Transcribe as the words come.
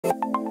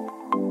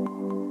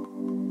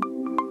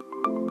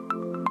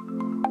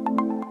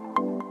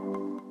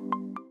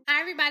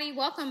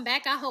everybody, welcome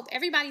back. I hope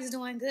everybody's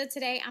doing good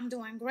today. I'm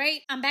doing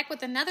great. I'm back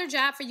with another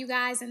job for you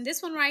guys, and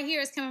this one right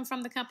here is coming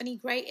from the company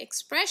Great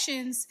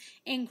Expressions,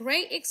 and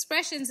Great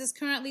Expressions is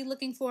currently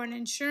looking for an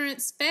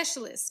insurance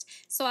specialist.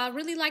 So I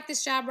really like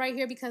this job right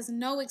here because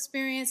no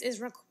experience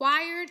is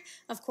required.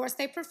 Of course,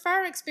 they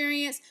prefer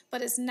experience,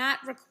 but it's not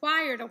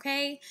required,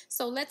 okay?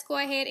 So let's go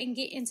ahead and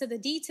get into the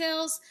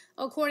details.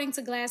 According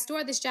to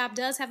Glassdoor, this job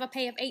does have a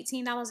pay of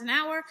 $18 an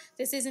hour.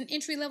 This is an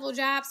entry-level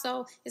job,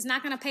 so it's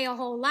not going to pay a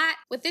whole lot.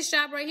 With this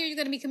job right here, you're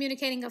going to be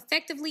communicating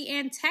effectively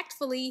and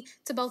tactfully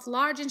to both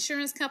large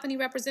insurance company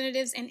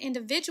representatives and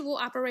individual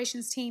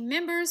operations team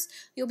members.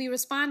 You'll be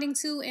responding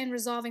to and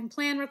resolving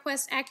plan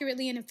requests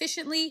accurately and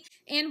efficiently,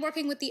 and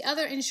working with the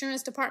other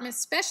insurance department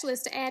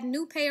specialists to add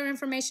new payer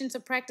information to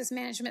practice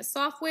management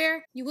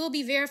software. You will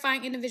be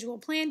verifying individual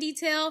plan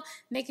detail,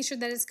 making sure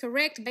that it's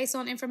correct based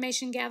on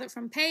information gathered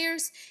from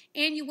payers,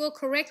 and you will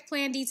correct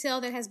plan detail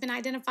that has been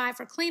identified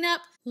for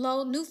cleanup,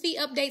 load new fee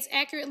updates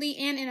accurately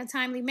and in a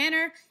timely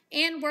manner,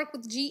 and work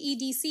with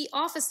GEDC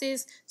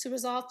offices to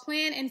resolve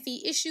plan and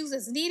fee issues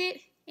as needed.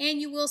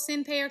 And you will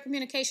send payer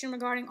communication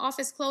regarding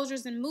office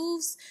closures and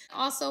moves,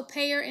 also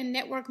payer and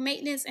network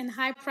maintenance and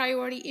high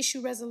priority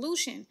issue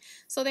resolution.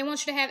 So they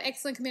want you to have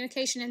excellent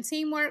communication and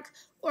teamwork,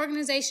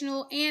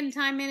 organizational and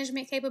time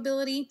management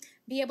capability,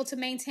 be able to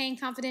maintain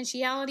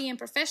confidentiality and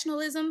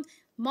professionalism,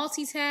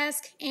 multitask,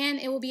 and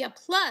it will be a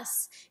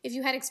plus if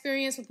you had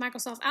experience with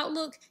Microsoft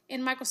Outlook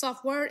and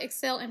Microsoft Word,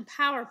 Excel, and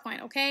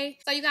PowerPoint, okay?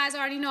 So you guys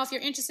already know if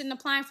you're interested in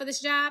applying for this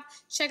job,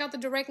 check out the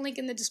direct link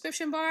in the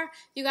description bar.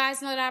 You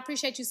guys know that I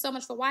appreciate you so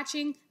much for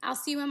watching. I'll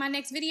see you in my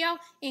next video,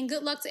 and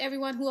good luck to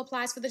everyone who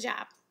applies for the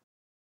job.